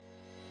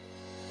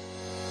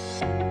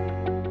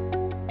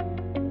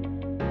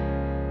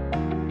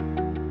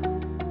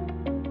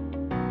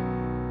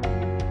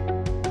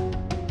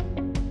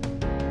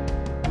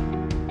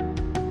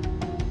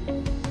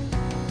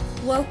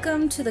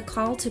Welcome to the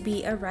Call to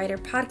Be a Writer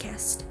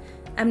podcast.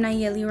 I'm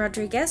Nayeli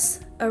Rodriguez,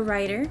 a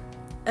writer,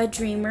 a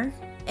dreamer,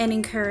 an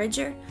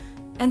encourager,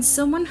 and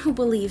someone who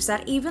believes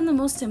that even the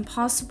most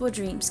impossible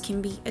dreams can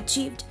be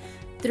achieved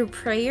through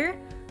prayer,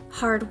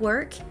 hard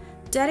work,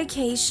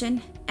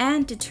 dedication,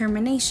 and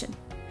determination.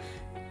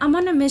 I'm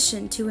on a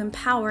mission to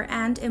empower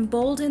and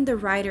embolden the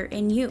writer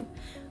in you,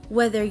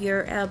 whether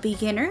you're a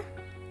beginner,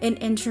 an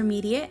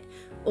intermediate,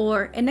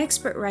 or an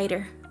expert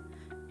writer.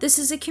 This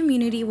is a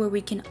community where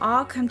we can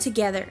all come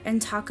together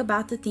and talk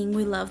about the thing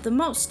we love the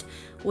most,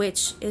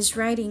 which is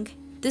writing.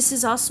 This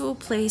is also a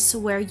place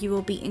where you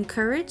will be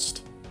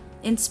encouraged,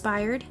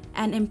 inspired,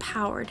 and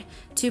empowered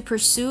to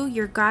pursue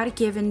your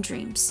God-given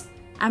dreams.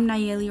 I'm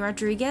Nayeli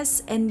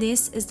Rodriguez, and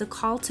this is the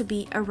Call to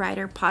Be a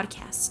Writer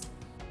podcast.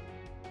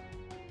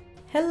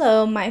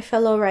 Hello, my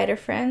fellow writer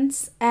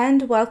friends,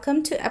 and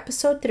welcome to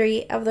episode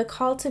 3 of the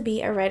Call to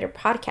Be a Writer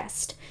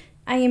podcast.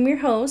 I am your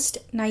host,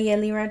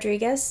 Nayeli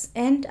Rodriguez,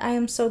 and I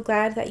am so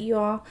glad that you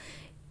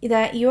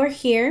are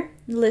here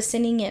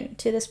listening in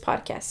to this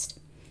podcast.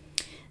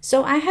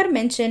 So I had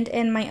mentioned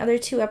in my other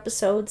 2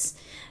 episodes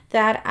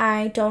that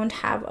I don't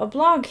have a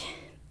blog,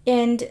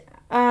 and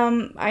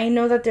I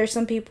know that there's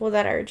some people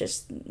that are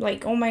just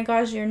like, oh my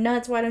gosh, you're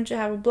nuts, why don't you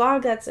have a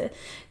blog? That's a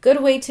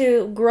good way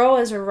to grow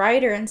as a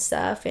writer and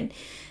stuff. And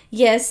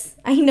yes,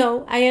 I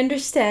know, I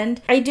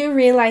understand. I do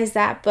realize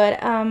that, but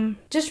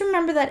just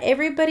remember that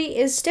everybody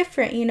is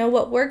different. You know,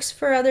 what works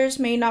for others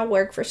may not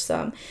work for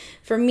some.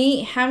 For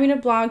me, having a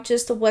blog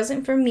just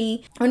wasn't for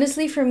me.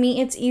 Honestly, for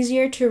me, it's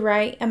easier to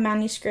write a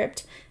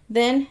manuscript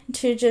than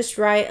to just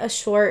write a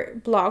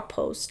short blog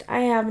post.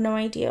 I have no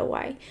idea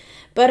why.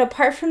 But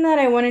apart from that,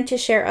 I wanted to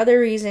share other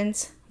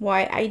reasons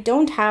why I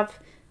don't have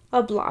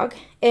a blog,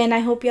 and I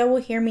hope y'all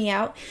will hear me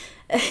out.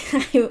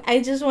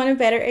 I just want to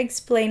better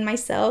explain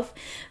myself,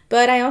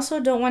 but I also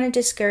don't want to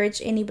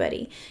discourage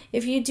anybody.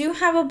 If you do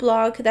have a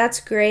blog, that's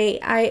great.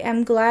 I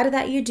am glad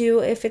that you do.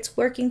 If it's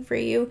working for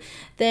you,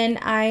 then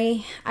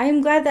I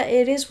am glad that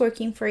it is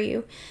working for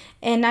you.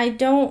 And I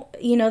don't,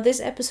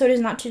 this episode is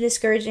not to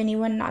discourage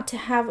anyone not to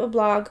have a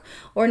blog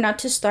or not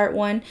to start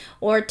one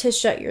or to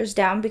shut yours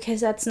down,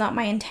 because that's not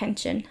my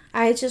intention.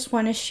 I just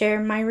want to share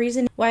my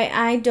reason why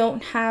I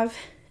don't have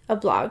a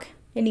blog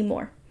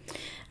anymore.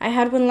 I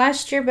had one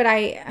last year, but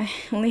I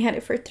only had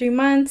it for 3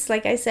 months.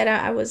 Like I said,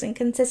 I wasn't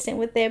consistent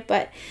with it,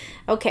 but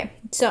okay.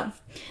 So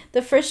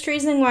the first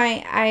reason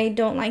why I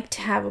don't like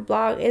to have a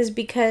blog is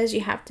because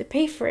you have to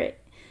pay for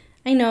it.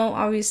 I know,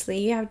 obviously,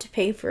 you have to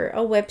pay for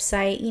a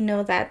website,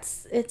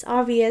 it's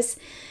obvious.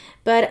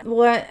 But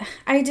what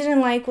I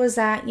didn't like was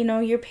that,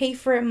 you pay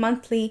for it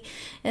monthly,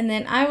 and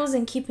then I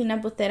wasn't keeping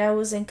up with it. I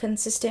wasn't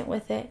consistent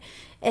with it.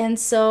 And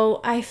so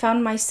I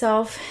found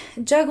myself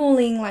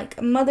juggling like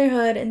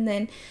motherhood and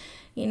then,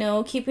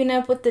 keeping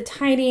up with the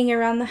tidying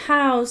around the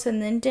house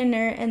and then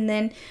dinner and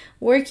then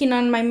working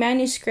on my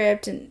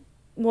manuscript. And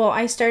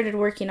I started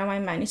working on my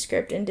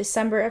manuscript in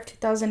December of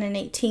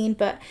 2018,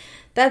 but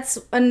that's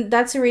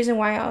the reason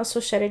why I also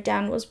shut it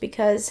down, was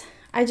because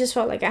I just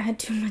felt like I had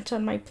too much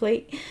on my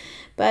plate.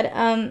 But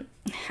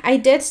I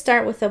did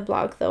start with a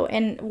blog though,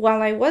 and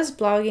while I was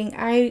blogging,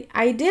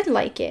 I did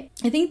like it.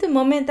 I think the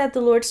moment that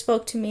the Lord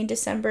spoke to me in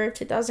December of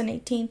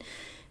 2018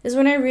 is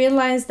when I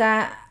realized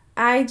that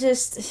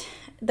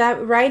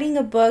that writing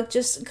a book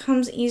just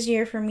comes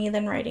easier for me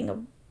than writing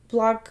a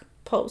blog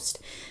post.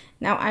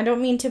 Now, I don't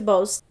mean to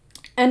boast.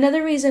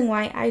 Another reason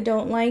why I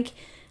don't like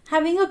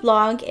having a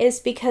blog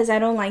is because I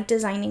don't like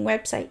designing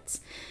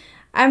websites.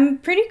 I'm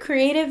pretty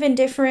creative in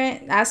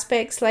different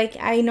aspects. Like,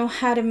 I know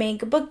how to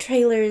make book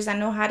trailers. I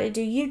know how to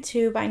do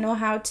YouTube. I know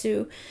how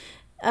to,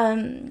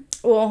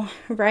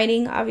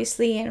 writing,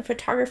 obviously, and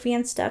photography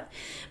and stuff.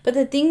 But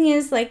the thing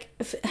is,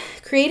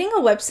 creating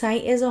a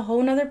website is a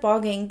whole nother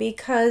ballgame,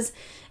 because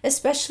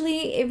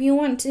especially if you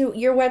want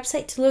your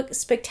website to look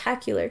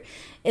spectacular.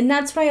 And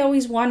that's what I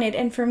always wanted.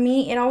 And for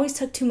me, it always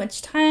took too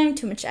much time,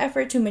 too much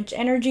effort, too much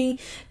energy,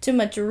 too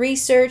much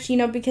research,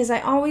 because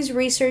I always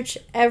research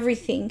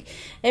everything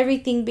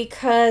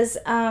because,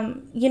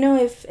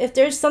 if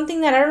there's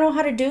something that I don't know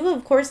how to do,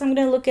 of course, I'm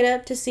going to look it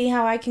up to see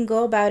how I can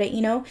go about it,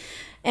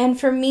 And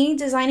for me,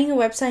 designing a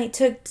website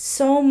took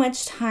so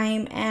much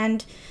time,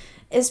 and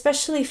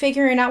especially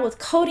figuring out what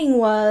coding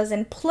was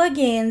and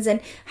plugins and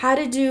how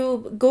to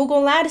do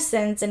Google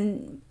AdSense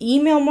and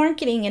email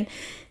marketing. And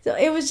so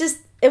it was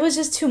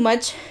just too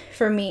much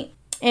for me.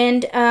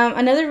 And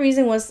another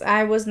reason was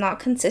I was not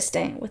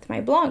consistent with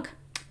my blog,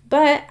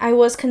 but I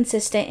was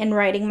consistent in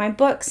writing my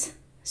books.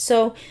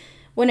 So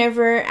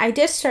whenever I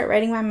did start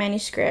writing my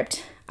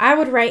manuscript, I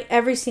would write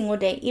every single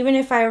day. Even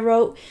if I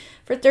wrote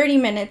for 30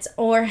 minutes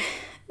or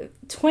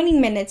 20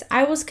 minutes,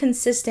 I was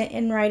consistent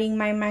in writing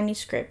my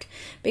manuscript,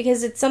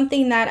 because it's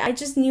something that I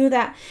just knew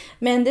that,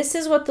 man, this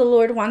is what the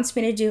Lord wants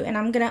me to do, and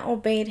I'm going to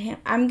obey him.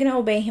 I'm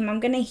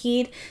going to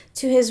heed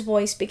to his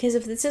voice, because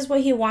if this is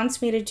what he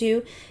wants me to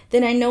do,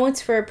 then I know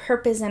it's for a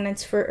purpose and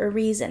it's for a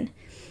reason.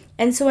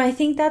 And so I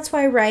think that's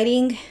why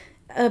writing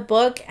a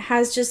book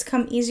has just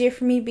come easier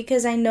for me,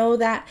 because I know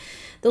that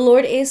the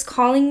Lord is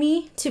calling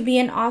me to be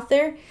an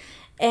author.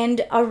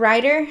 and a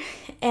writer.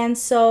 And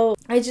so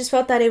I just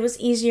felt that it was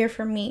easier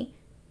for me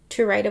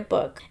to write a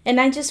book. And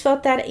I just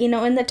felt that,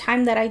 in the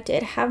time that I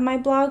did have my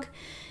blog,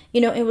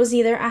 it was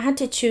either I had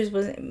to choose,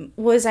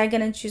 was I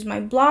going to choose my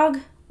blog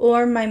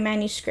or my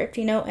manuscript,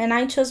 and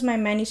I chose my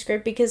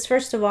manuscript because,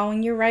 first of all,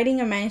 when you're writing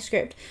a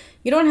manuscript,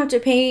 you don't have to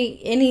pay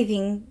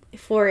anything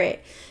for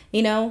it,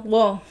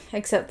 well,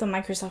 except the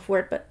Microsoft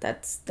Word, but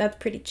that's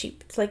pretty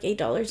cheap. It's like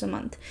 $8 a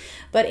month.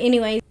 But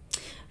anyway,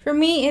 for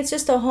me, it's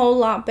just a whole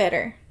lot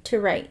better to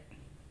write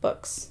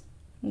books.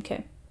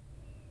 Okay.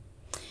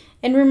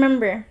 And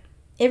remember,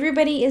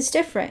 everybody is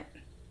different.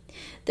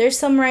 There's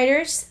some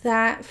writers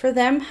that for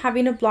them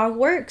having a blog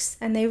works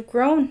and they've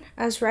grown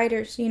as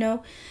writers,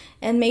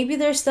 and maybe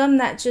there's some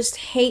that just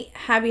hate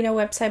having a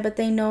website, but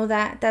they know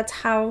that that's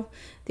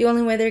the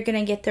only way they're going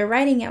to get their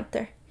writing out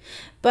there.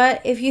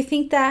 But if you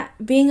think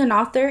that being an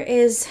author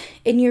is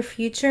in your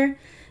future,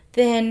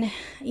 then,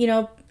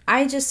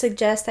 I just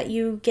suggest that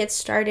you get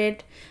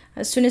started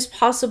as soon as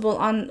possible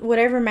on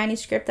whatever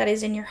manuscript that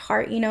is in your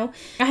heart.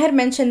 I had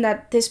mentioned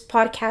that this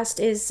podcast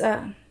is,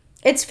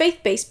 it's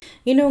faith-based.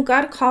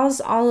 God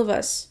calls all of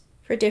us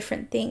for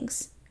different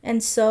things.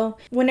 And so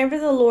whenever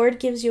the Lord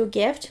gives you a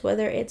gift,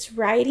 whether it's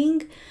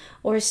writing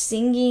or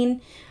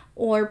singing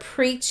or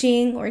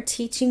preaching or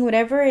teaching,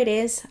 whatever it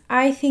is,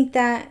 I think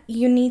that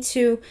you need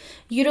to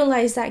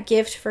utilize that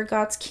gift for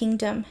God's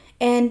kingdom.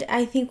 And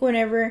I think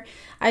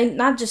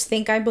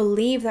I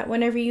believe that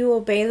whenever you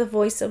obey the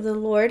voice of the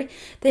Lord,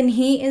 then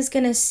He is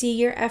going to see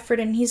your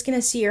effort and He's going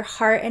to see your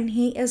heart and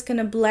He is going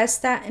to bless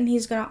that and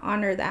He's going to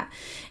honor that.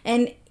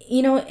 And,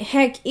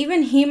 heck,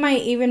 even He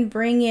might even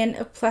bring in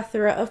a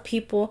plethora of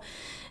people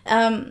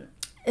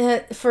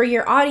for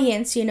your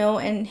audience,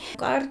 and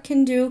God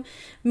can do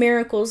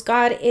miracles.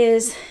 God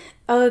is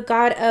a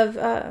God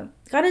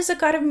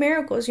of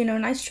miracles,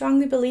 and I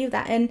strongly believe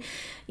that. And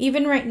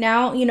even right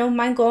now,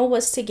 my goal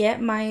was to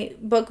get my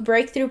book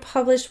Breakthrough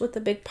published with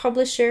a big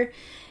publisher.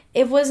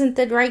 It wasn't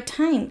the right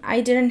time.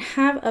 I didn't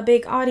have a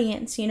big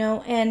audience,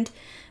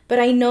 but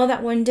I know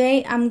that one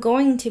day I'm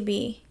going to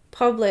be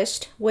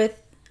published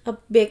with a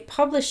big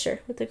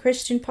publisher, with a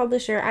Christian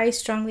publisher. I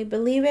strongly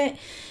believe it.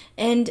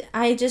 And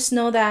I just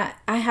know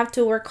that I have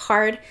to work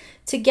hard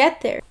to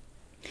get there.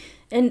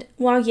 And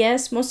while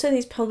yes, most of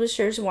these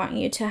publishers want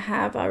you to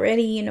have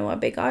already, a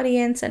big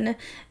audience and an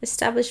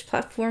established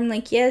platform,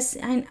 like, yes,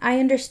 I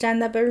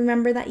understand that. But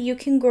remember that you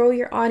can grow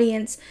your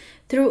audience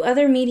through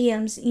other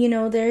mediums.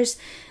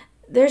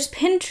 There's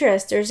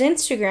Pinterest, there's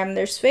Instagram,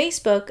 there's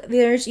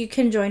Facebook, you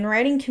can join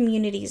writing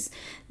communities,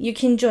 you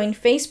can join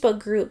Facebook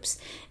groups.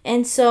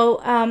 And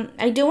so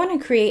I do want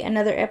to create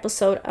another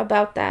episode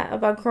about that,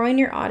 about growing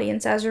your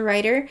audience as a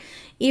writer.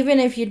 Even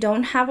if you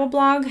don't have a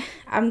blog,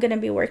 I'm going to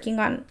be working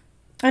on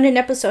an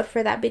episode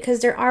for that,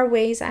 because there are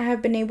ways I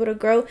have been able to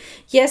grow.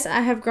 Yes,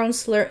 I have grown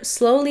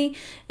slowly,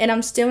 and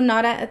I'm still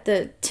not at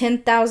the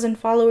 10,000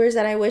 followers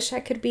that I wish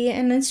I could be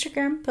in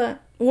Instagram,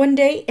 but one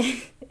day.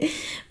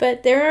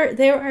 But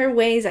there are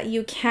ways that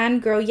you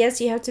can grow.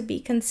 Yes, you have to be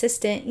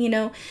consistent,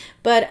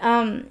 but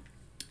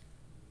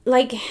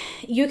like,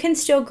 you can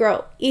still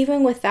grow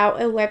even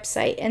without a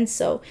website. And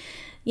so,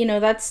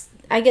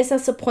 I guess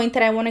that's the point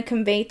that I want to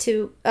convey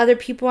to other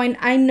people. And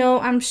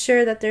I'm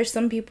sure that there's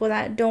some people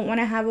that don't want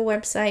to have a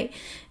website,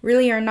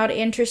 really are not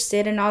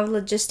interested in all the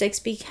logistics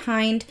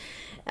behind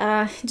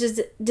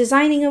just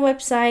designing a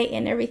website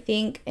and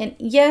everything. And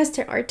yes,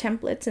 there are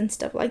templates and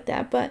stuff like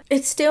that, but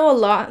it's still a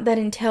lot that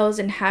entails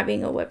in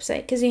having a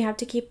website, because you have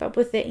to keep up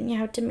with it and you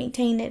have to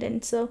maintain it.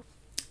 And so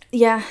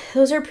yeah,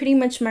 those are pretty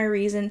much my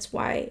reasons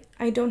why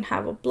I don't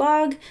have a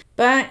blog.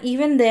 But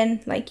even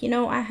then,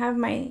 I have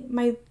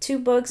my 2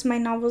 books, my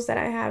novels that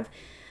I have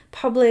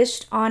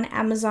published on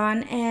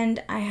Amazon,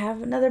 and I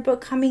have another book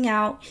coming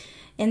out.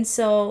 And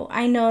so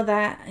I know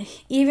that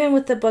even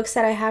with the books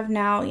that I have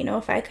now,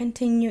 if I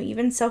continue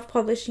even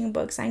self-publishing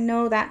books, I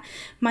know that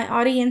my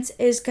audience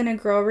is going to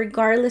grow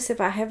regardless if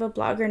I have a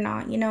blog or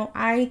not.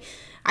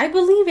 I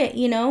believe it,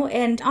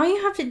 and all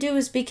you have to do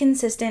is be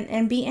consistent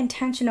and be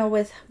intentional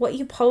with what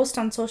you post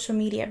on social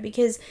media.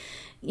 Because,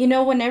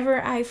 when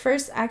I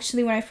first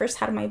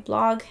had my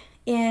blog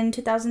in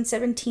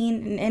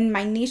 2017 and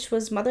my niche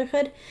was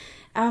motherhood,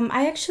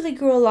 I actually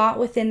grew a lot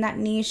within that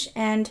niche.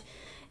 And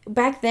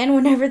back then,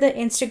 whenever the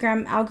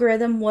Instagram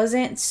algorithm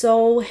wasn't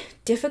so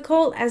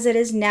difficult as it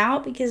is now,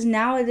 because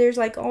now there's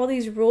like all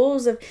these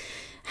rules of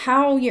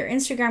how your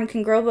Instagram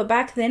can grow. But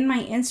back then,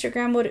 my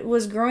Instagram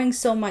was growing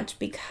so much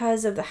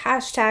because of the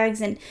hashtags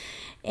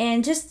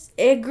and just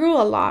it grew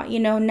a lot.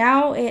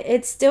 Now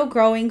it's still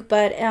growing,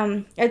 but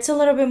it's a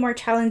little bit more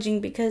challenging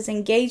because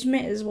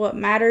engagement is what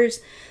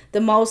matters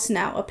the most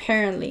now,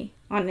 apparently,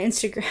 on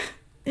Instagram.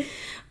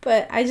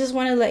 But I just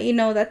want to let you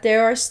know that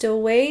there are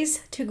still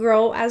ways to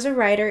grow as a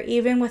writer,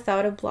 even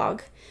without a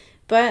blog.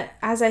 But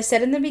as I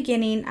said in the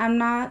beginning, I'm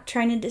not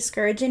trying to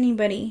discourage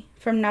anybody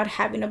from not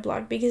having a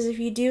blog, because if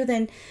you do,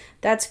 then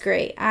that's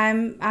great.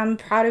 I'm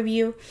proud of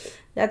you.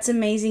 That's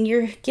amazing.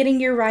 You're getting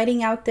your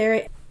writing out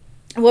there.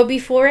 Well,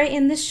 before I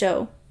end the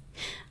show,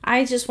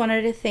 I just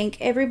wanted to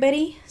thank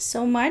everybody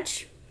so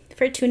much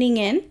for tuning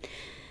in.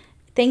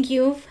 Thank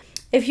you.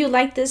 If you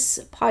like this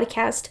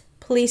podcast,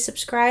 please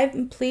subscribe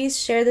and please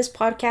share this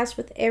podcast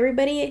with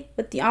everybody,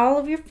 with all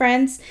of your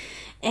friends,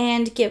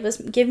 and give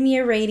me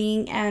a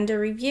rating and a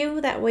review.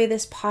 That way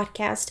this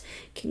podcast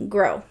can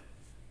grow.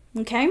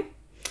 Okay?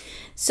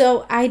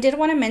 So I did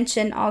want to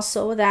mention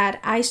also that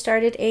I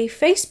started a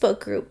Facebook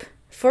group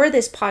for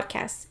this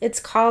podcast. It's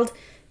called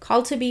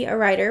Call to Be a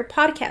Writer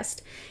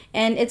Podcast.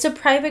 And it's a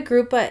private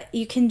group, but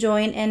you can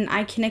join and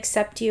I can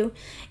accept you.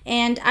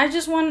 And I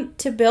just want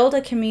to build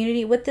a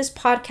community with this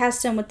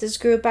podcast and with this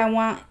group. I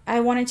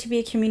want it to be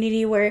a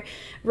community where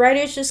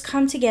writers just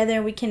come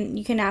together.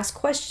 You can ask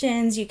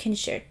questions, you can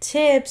share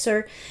tips,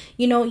 or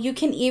you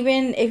can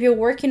even, if you're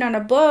working on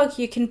a book,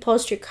 you can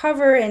post your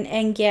cover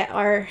and get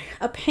our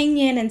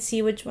opinion and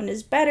see which one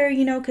is better,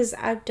 because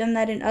I've done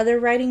that in other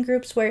writing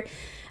groups where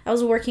I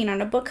was working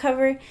on a book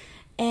cover.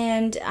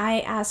 And I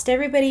asked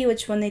everybody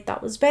which one they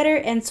thought was better.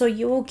 And so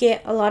you will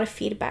get a lot of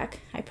feedback,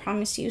 I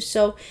promise you.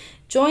 So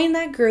join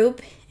that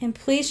group and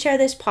please share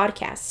this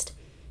podcast.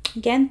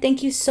 Again,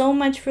 thank you so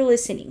much for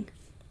listening.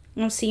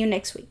 I'll see you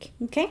next week.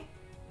 Okay?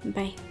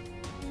 Bye.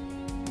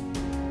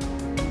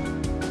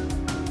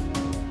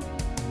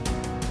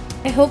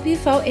 I hope you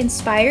felt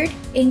inspired,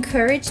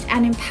 encouraged,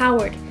 and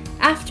empowered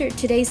after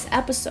today's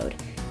episode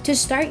to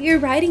start your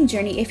writing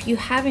journey if you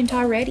haven't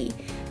already.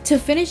 To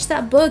finish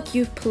that book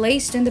you've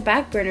placed in the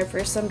back burner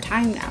for some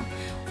time now,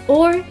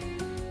 or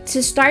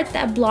to start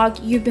that blog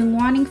you've been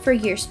wanting for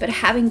years but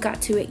haven't got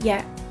to it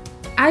yet.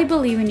 I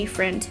believe in you,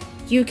 friend.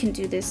 You can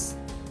do this.